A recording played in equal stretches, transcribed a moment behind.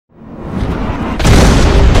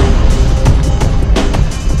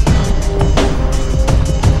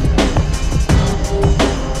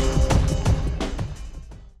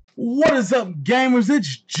is up, gamers?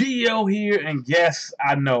 It's Geo here, and yes,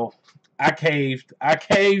 I know I caved. I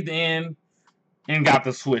caved in and got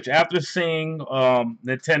the Switch after seeing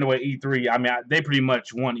Nintendo at E3. I mean, they pretty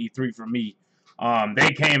much won E3 for me.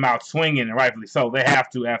 They came out swinging, and rightfully so. They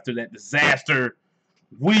have to after that disaster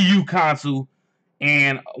Wii U console.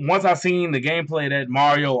 And once I seen the gameplay of that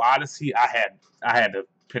Mario Odyssey, I had to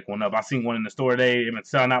pick one up. I seen one in the store today. They've been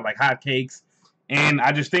selling out like hotcakes, and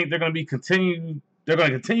I just think they're going to be continue. They're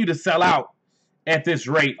going to continue to sell out at this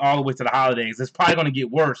rate all the way to the holidays. It's probably going to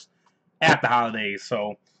get worse at the holidays.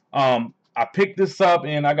 So I picked this up,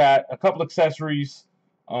 and I got a couple accessories.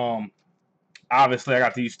 Obviously, I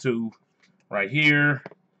got these two right here.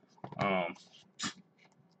 I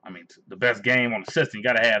mean, the best game on the system, you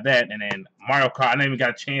got to have that. And then Mario Kart, I never even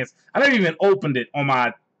got a chance. I never even opened it on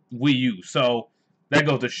my Wii U. So that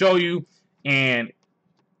goes to show you. And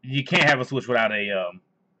you can't have a Switch without a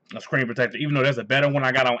screen protector. Even though there's a better one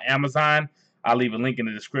I got on Amazon, I'll leave a link in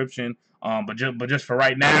the description. But just for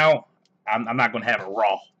right now, I'm not going to have it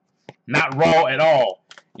raw. Not raw at all.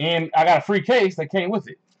 And I got a free case that came with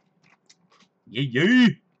it. Yeah.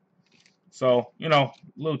 So, you know, a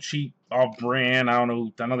little cheap, off-brand. I don't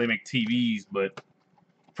know. I know they make TVs, but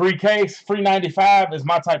free case, $3.95 is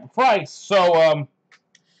my type of price. So,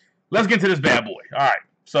 let's get into this bad boy. All right.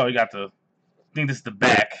 So, you got the, I think this is the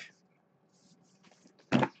back.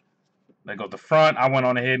 That goes the front. I went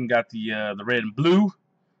on ahead and got the red and blue.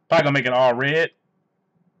 Probably gonna make it all red.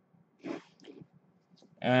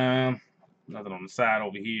 Nothing on the side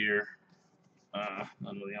over here.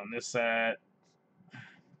 Nothing really on this side.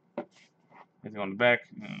 Anything on the back?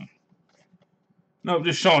 No,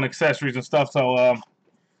 just showing accessories and stuff. So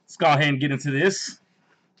let's go ahead and get into this.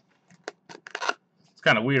 It's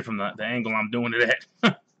kind of weird from the angle I'm doing it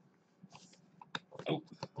at. Oh,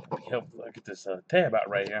 help! I get this tab out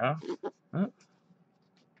right here, huh?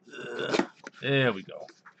 There we go.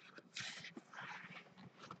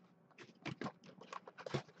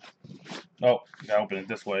 Oh, you gotta open it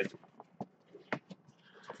this way.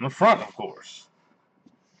 From the front, of course.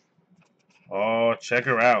 Oh, check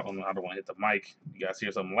her out. I don't want to hit the mic. You guys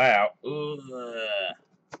hear something loud.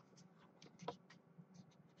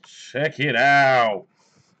 Check it out.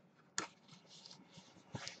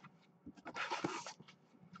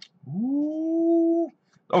 Ooh.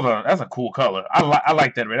 That's a cool color. I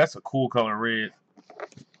like that red. That's a cool color red.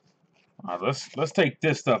 All right, let's take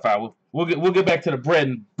this stuff out. We'll get back to the bread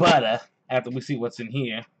and butter after we see what's in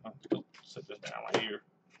here. Oh, set this down right here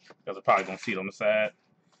because I'm probably gonna see it on the side.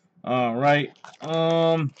 All right.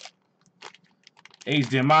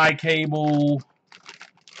 HDMI cable.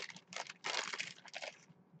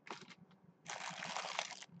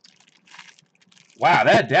 Wow,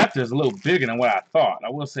 that adapter is a little bigger than what I thought.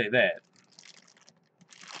 I will say that.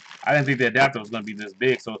 I didn't think the adapter was going to be this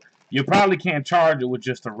big, so you probably can't charge it with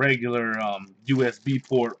just a regular USB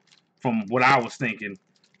port from what I was thinking,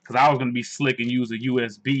 because I was going to be slick and use a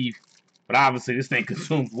USB, but obviously this thing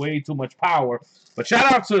consumes way too much power. But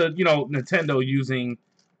shout out to, you know, Nintendo using,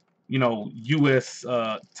 you know, US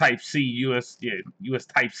Type-C, US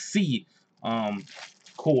Type-C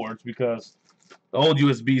cords, because the old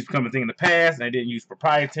USBs become a thing in the past, and I didn't use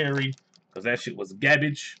proprietary, because that shit was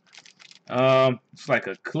garbage. It's like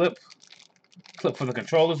a clip for the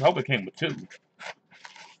controllers. I hope it came with two.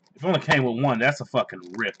 If it only came with one, that's a fucking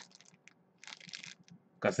rip.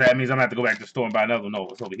 Because that means I'm going to have to go back to the store and buy another one. No,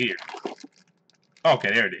 it's over here. Okay,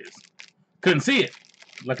 there it is. Couldn't see it.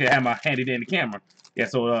 Lucky I had my handy-dandy camera. Yeah,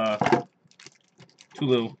 so, two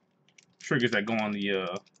little triggers that go on the,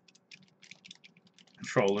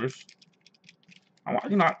 controllers.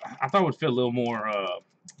 You know, I thought it would feel a little more, I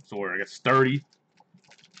guess, sturdy.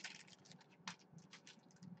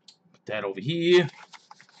 Put that over here.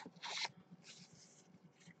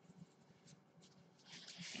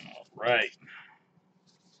 All right.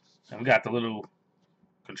 And we got the little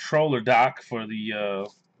controller dock for the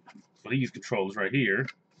for these controllers right here.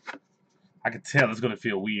 I can tell it's gonna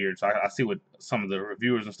feel weird, so I see what some of the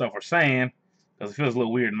reviewers and stuff are saying, because it feels a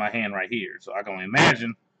little weird in my hand right here. So I can only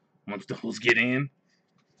imagine once those get in.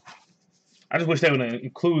 I just wish they would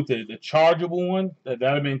include the chargeable one. That would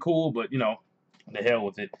have been cool, but you know, the hell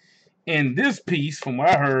with it. And this piece, from what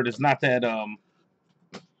I heard, is not that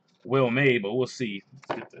well made, but we'll see.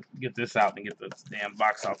 Let's get this out and get the damn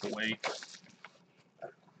box out the way.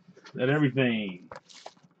 That everything.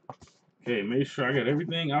 Okay, make sure I got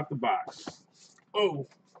everything out the box. Oh.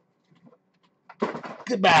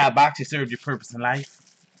 Goodbye, box. You served your purpose in life.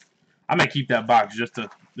 I may keep that box just to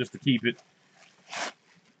keep it.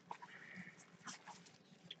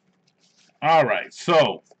 All right,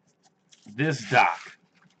 so this dock.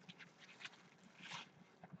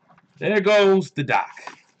 There goes the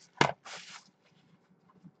dock.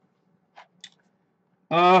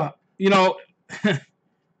 You know,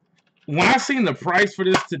 when I seen the price for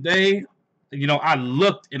this today, you know, I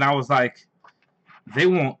looked and I was like, they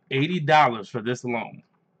want $80 for this alone.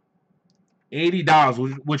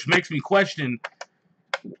 $80, which makes me question,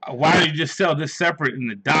 why did you just sell this separate in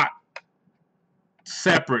the dock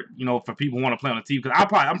separate, you know, for people who want to play on the TV? Because I'm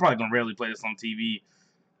probably gonna rarely play this on TV.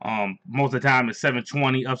 Most of the time it's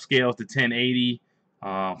 720 upscales to 1080.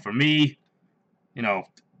 For me, you know,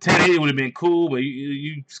 1080 would have been cool, but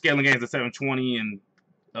you scaling games to 720 and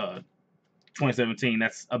 2017,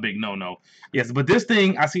 that's a big no-no. Yes, but this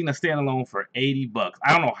thing I seen a standalone for $80.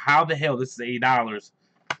 I don't know how the hell this is $80,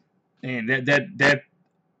 and that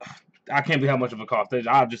I can't believe how much of it costs.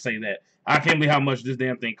 I'll just say that I can't believe how much this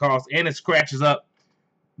damn thing costs, and it scratches up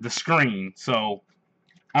the screen. So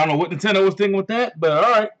I don't know what Nintendo was thinking with that, but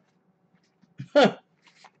all right.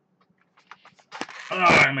 All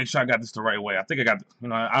right, make sure I got this the right way. I think I got, you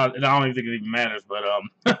know, I don't even think it even matters, but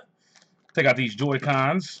take out these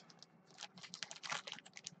Joy-Cons.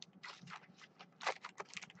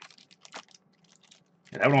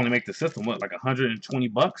 Yeah, that would only make the system what, like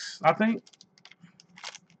 $120, I think.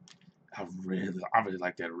 I really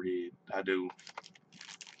like that red. I do.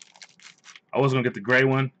 I was gonna get the gray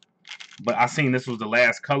one, but I seen this was the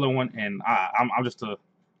last color one, and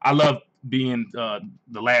I love being the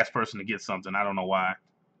last person to get something. I don't know why.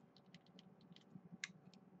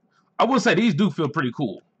 I will say these do feel pretty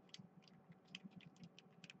cool.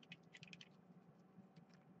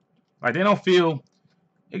 Like they don't feel.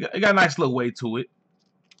 It got a nice little weight to it,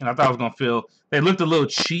 and I thought it was gonna feel. They looked a little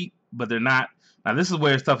cheap, but they're not. Now this is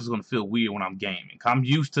where stuff is gonna feel weird when I'm gaming. I'm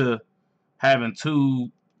used to having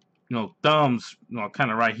two, you know, thumbs, you know,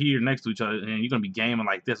 kind of right here next to each other, and you're gonna be gaming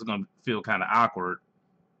like this. It's gonna feel kind of awkward.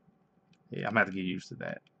 Yeah, I'm gonna have to get used to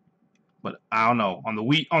that. But I don't know. On the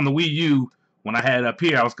Wii U, when I had it up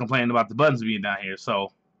here, I was complaining about the buttons being down here.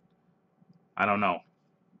 So I don't know.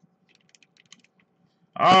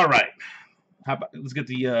 All right, how about let's get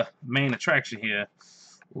the main attraction here.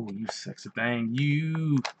 Oh, you sexy thing,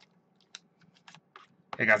 you.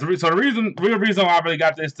 Hey guys, so the real reason why I really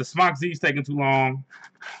got this, the Smock Z's taking too long,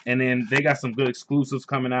 and then they got some good exclusives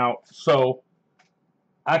coming out. So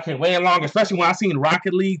I can't wait long, especially when I seen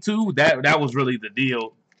Rocket League 2. That was really the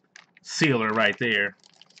deal sealer right there.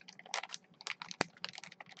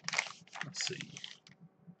 Let's see.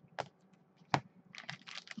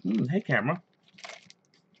 Hey, camera.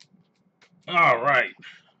 All right.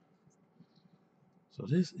 So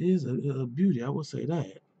this is a beauty. I will say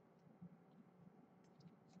that.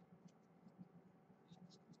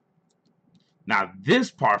 Now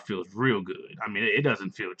this part feels real good. I mean, it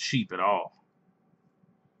doesn't feel cheap at all.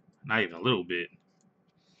 Not even a little bit.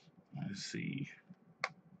 Let's see.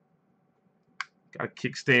 Got a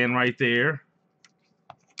kickstand right there.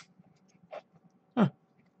 Huh.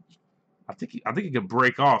 I think it could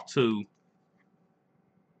break off too.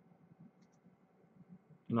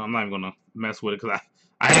 You know, I'm not even gonna mess with it because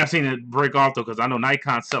I have seen it break off though, because I know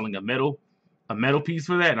Nikon's selling a metal piece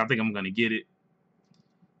for that, and I think I'm gonna get it.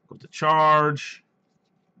 Go to charge,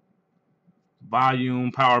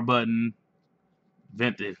 volume, power button,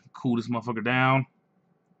 vent to cool this motherfucker down,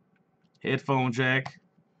 headphone jack.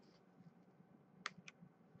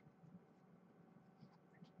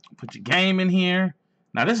 Put your game in here.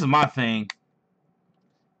 Now this is my thing.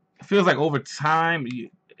 It feels like over time you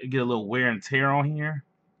get a little wear and tear on here.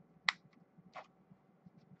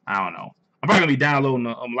 I don't know. I'm probably gonna be downloading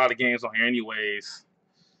a lot of games on here anyways.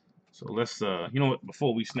 So let's you know what?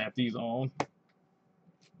 Before we snap these on,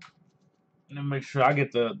 let me make sure I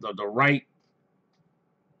get the right.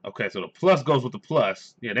 Okay, so the plus goes with the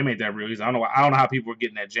plus. Yeah, they made that real easy. I don't know how people were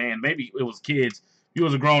getting that jammed. Maybe it was kids. If you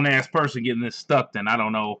was a grown ass person getting this stuck, then I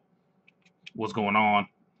don't know what's going on.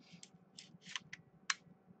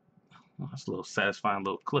 Oh, that's a little satisfying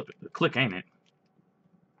little click, ain't it?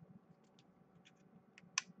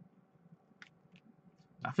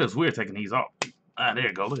 That feels weird taking these off. Ah, there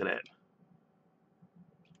you go. Look at that.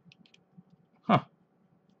 Huh.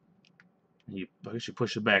 I guess you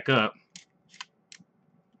push it back up.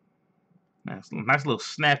 Nice little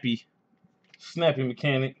snappy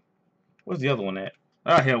mechanic. Where's the other one at?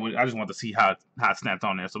 Oh, hell, I just want to see how it snapped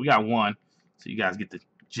on there. So we got one, so you guys get the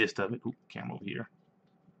gist of it. Ooh, camera over here.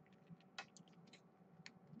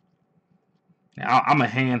 Now, I'm a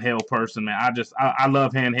handheld person, man. I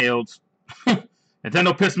love handhelds.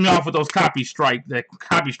 Nintendo pissed me off with those copy strike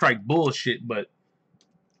bullshit, but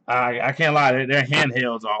I can't lie, their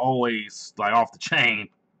handhelds are always like off the chain.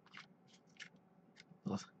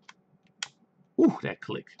 Ooh, that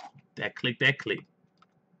click.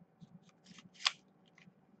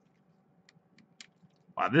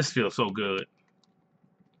 Wow, this feels so good.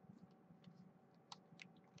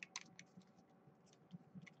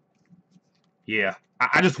 Yeah,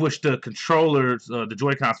 I just wish the controllers, the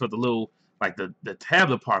Joy-Cons with the little, like the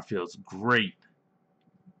tablet part feels great.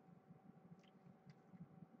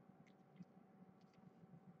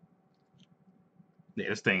 Yeah,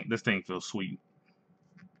 this thing feels sweet.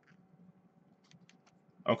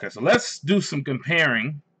 Okay, so let's do some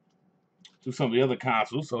comparing to some of the other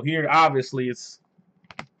consoles. So here, obviously, it's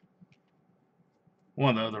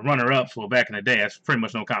one of the runner-ups. Well, back in the day, that's pretty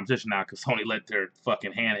much no competition now because Sony let their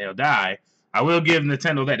fucking handheld die. I will give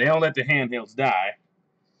Nintendo that. They don't let the handhelds die.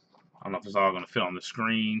 I don't know if it's all going to fit on the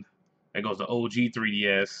screen. There goes the OG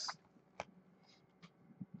 3DS.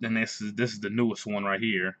 Then this is the newest one right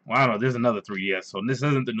here. Well, I don't know. There's another 3DS, so this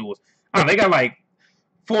isn't the newest. I don't know, they got like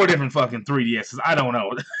 4 different fucking 3DSs. I don't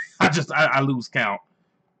know. I lose count.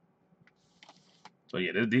 So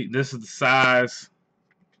yeah, this is the size.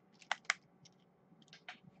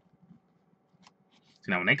 See,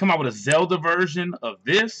 now when they come out with a Zelda version of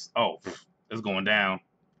this, oh, it's going down.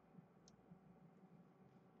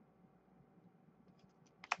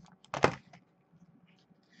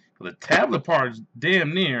 The tablet part is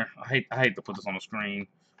damn near. I hate to put this on the screen.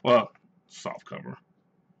 Well, soft cover.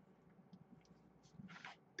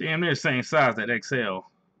 Damn near the same size that XL.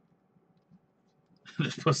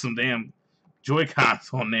 Just put some damn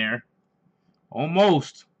Joy-Cons on there.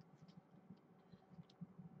 Almost.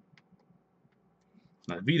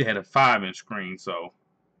 Now, the Vita had a 5-inch screen, so.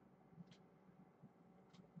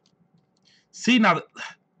 See, now.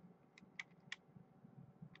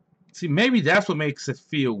 See, maybe that's what makes it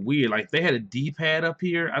feel weird. Like, if they had a D-pad up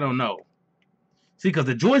here, I don't know. See, because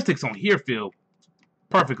the joysticks on here feel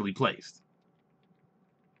perfectly placed.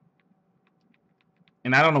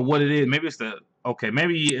 And I don't know what it is. Maybe it's the... Okay,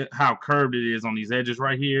 maybe how curved it is on these edges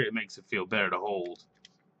right here, it makes it feel better to hold.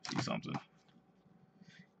 See something.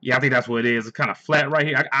 Yeah, I think that's what it is. It's kind of flat right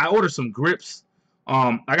here. I ordered some grips.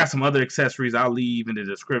 I got some other accessories I'll leave in the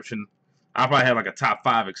description. I'll probably have like a top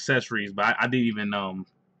 5 accessories, but I didn't even...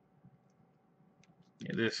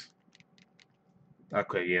 Yeah, this.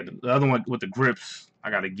 Okay, yeah, the other one with the grips I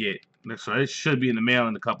gotta get. So it should be in the mail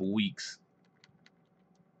in a couple weeks.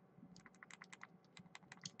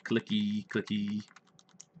 Clicky, clicky.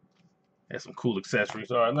 Has some cool accessories.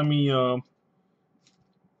 All right, let me.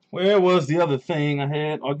 Where was the other thing I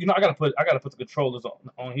had? Oh, you know, I gotta put the controllers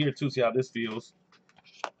on here too. See how this feels.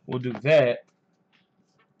 We'll do that,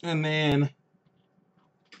 and then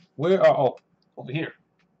where are over here?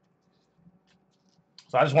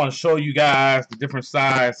 So I just want to show you guys the different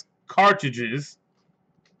size cartridges.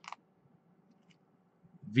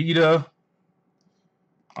 Vita.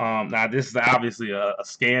 Now this is obviously a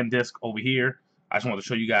scan disc over here. I just want to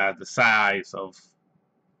show you guys the size of,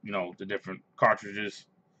 you know, the different cartridges.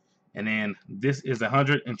 And then this is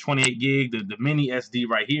 128 gig, the mini SD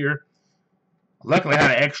right here. Luckily, I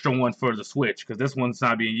had an extra one for the Switch because this one's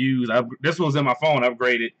not being used. This was in my phone. I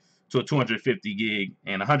upgraded to a 250 gig,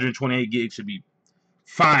 and 128 gig should be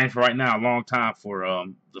fine for right now. A long time for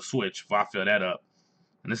the Switch if I fill that up.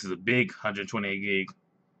 And this is a big 128 gig.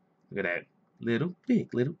 Look at that. Little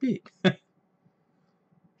big, little big. But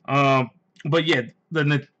yeah, the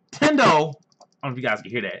Nintendo, I don't know if you guys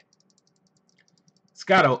can hear that. It's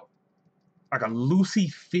got a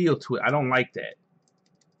loosey feel to it. I don't like that.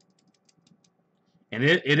 And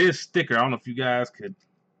it is thicker. I don't know if you guys could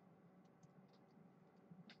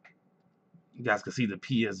see the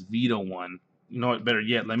PS Vita one. You know what, better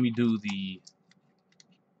yet, let me do the...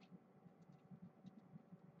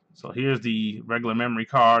 So here's the regular memory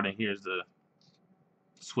card, and here's the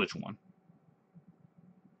Switch one.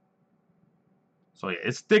 So yeah,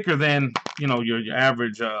 it's thicker than, you know, your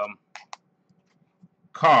average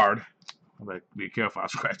card. I better be careful I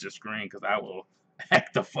scratch the screen because I will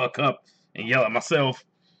act the fuck up and yell at myself.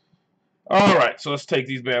 Alright, so let's take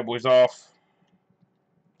these bad boys off.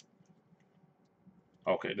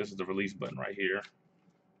 Okay, this is the release button right here.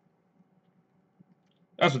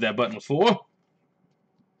 That's what that button was for.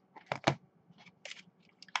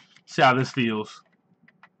 See how this feels.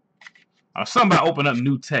 Something about opening up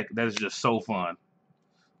new tech that is just so fun.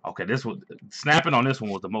 Okay, this was snapping on this one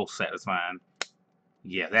was the most satisfying.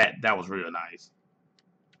 Yeah, that was real nice.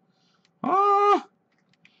 I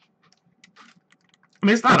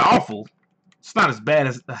mean, it's not awful. It's not as bad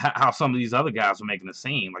as how some of these other guys were making it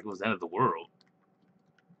seem like it was the end of the world.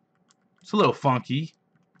 It's a little funky.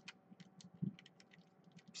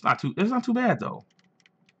 It's not too bad though.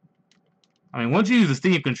 I mean, once you use the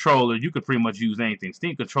Steam controller, you could pretty much use anything.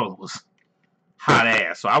 Steam controller was hot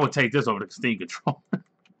ass, so I would take this over the Steam controller.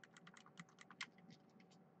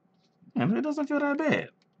 Man, It doesn't feel that bad.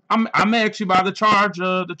 I'm actually about to charge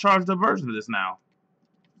the version of this now.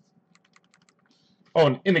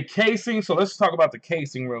 Oh, in the casing. So let's talk about the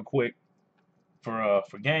casing real quick for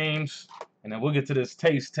games, and then we'll get to this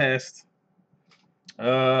taste test.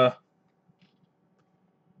 Okay,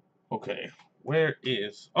 where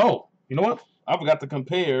is? Oh, you know what? I forgot to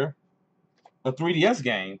compare a 3DS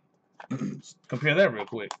game. Compare that real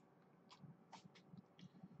quick.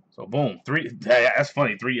 So boom, that's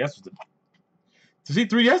funny. 3DS was the. To see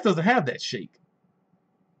 3DS doesn't have that shake.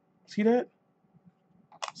 See that?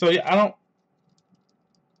 So yeah, I don't.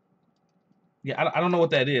 Yeah, I don't know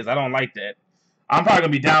what that is. I don't like that. I'm probably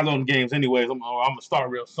gonna be downloading games anyways. I'm gonna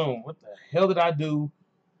start real soon. What the hell did I do?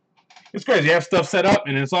 It's crazy. You have stuff set up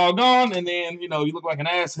and it's all gone, and then you look like an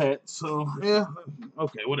asshat. So yeah,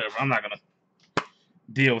 okay, whatever. I'm not gonna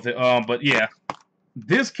deal with it. But yeah,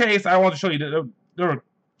 this case I want to show you that they're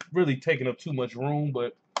really taking up too much room,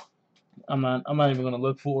 but I'm not even gonna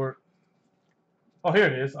look for it. Oh, here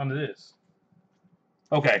it is under this.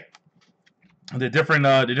 Okay, the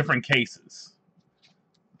different cases.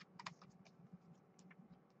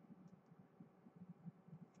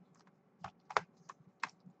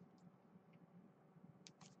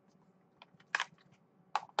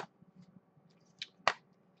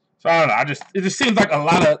 So I don't know. It just seems like a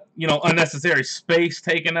lot of unnecessary space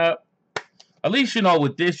taken up. At least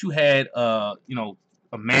with this you had a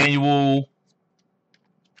manual,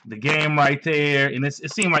 the game right there, and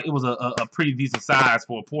it seemed like it was a pretty decent size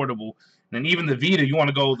for a portable. And even the Vita, you want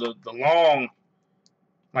to go the long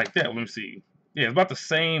like that. Let me see. Yeah, it's about the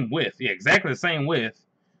same width. Yeah, exactly the same width,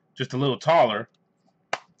 just a little taller.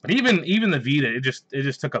 But even the Vita, it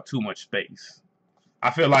just took up too much space.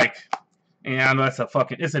 I feel like. And I know it's a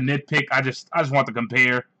nitpick. I just want to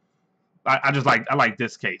compare. I like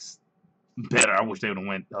this case better. I wish they would have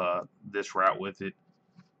went this route with it.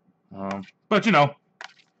 But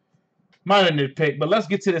minor nitpick. But let's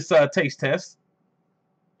get to this taste test.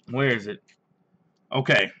 Where is it?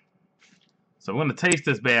 Okay. So we're gonna taste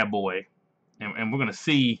this bad boy, and we're gonna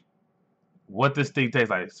see what this thing tastes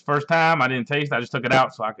like. It's the first time I didn't taste it. I just took it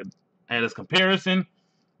out so I could add this comparison.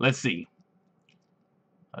 Let's see.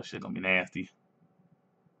 That shit gonna be nasty.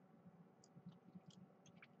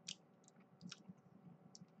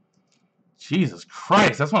 Jesus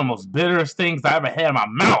Christ, that's one of the most bitterest things I ever had in my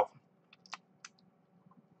mouth.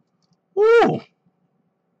 Woo!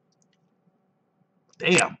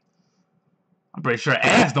 Damn. I'm pretty sure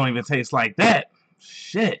ass don't even taste like that.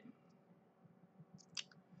 Shit.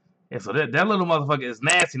 Yeah, so that little motherfucker is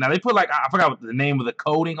nasty. Now, they put, I forgot the name of the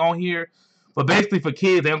coating on here. But basically, for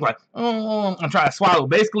kids, they was like, I'm trying to swallow.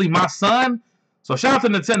 Basically, my son, so shout out to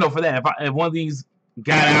Nintendo for that. If one of these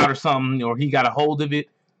got out or something, or he got a hold of it,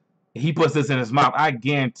 he puts this in his mouth, I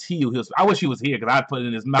guarantee you, I wish he was here, because I'd put it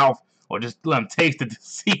in his mouth, or just let him taste it to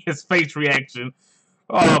see his face reaction.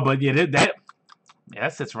 Oh, but yeah, that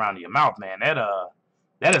sits around in your mouth, man.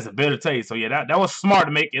 That is a bitter taste. So yeah, that was smart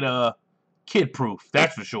to make it kid-proof,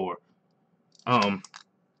 that's for sure.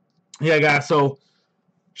 Yeah, guys, so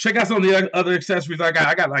check out some of the other accessories I got.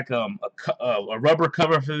 I got like a rubber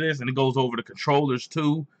cover for this, and it goes over the controllers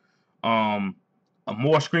too. A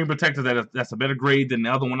more screen protector that's a better grade than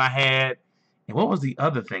the other one I had. And what was the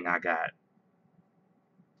other thing I got?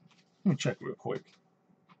 Let me check real quick.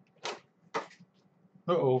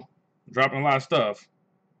 Uh-oh. Dropping a lot of stuff.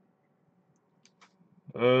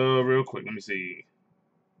 Real quick, let me see.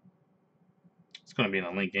 It's gonna be in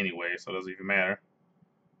a link anyway, so it doesn't even matter.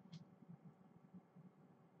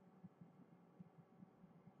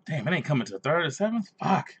 Damn, it ain't coming to the 3rd or 7th?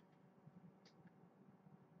 Fuck.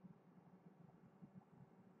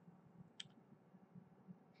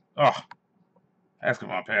 Oh. Asking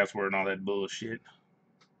my password and all that bullshit.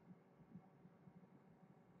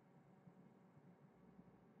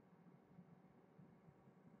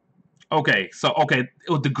 Okay, so, it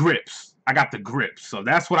was the grips. I got the grips. So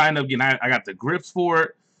that's what I ended up getting. I got the grips for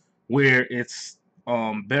it, where it's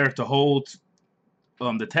better to hold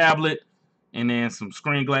the tablet, and then some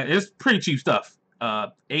screen glass. It's pretty cheap stuff.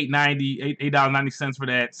 $8.90 for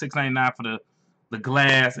that, $6.99 for the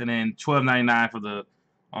glass, and then $12.99 for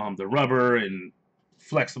the rubber and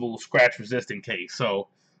flexible scratch resistant case. So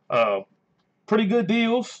pretty good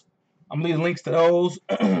deals. I'm gonna leave links to those.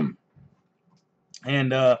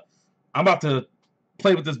 And I'm about to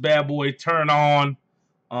play with this bad boy, turn on,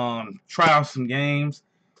 try out some games,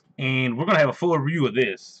 and we're gonna have a full review of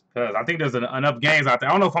this, because I think there's enough games out there.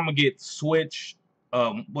 I don't know if I'm gonna get Switch.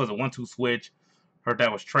 Was it 1-2 Switch? Heard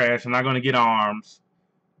that was trash. I'm not gonna get ARMS.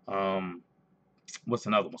 What's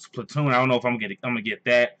another one? Splatoon. I don't know if I'm gonna get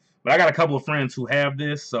that, but I got a couple of friends who have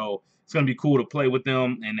this, so it's gonna be cool to play with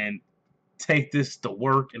them, and then take this to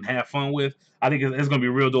work and have fun with. I think it's going to be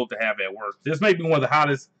real dope to have at work. This may be one of the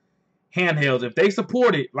hottest handhelds. If they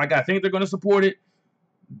support it, like I think they're going to support it,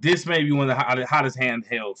 this may be one of the hottest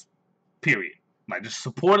handhelds, period. Like, just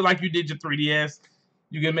support it like you did your 3DS.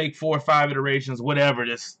 You can make 4 or 5 iterations, whatever.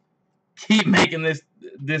 Just keep making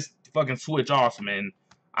this fucking Switch awesome, and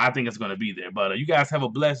I think it's going to be there. But you guys have a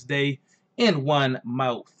blessed day. And one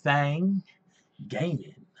more thing,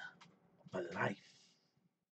 gaming for life.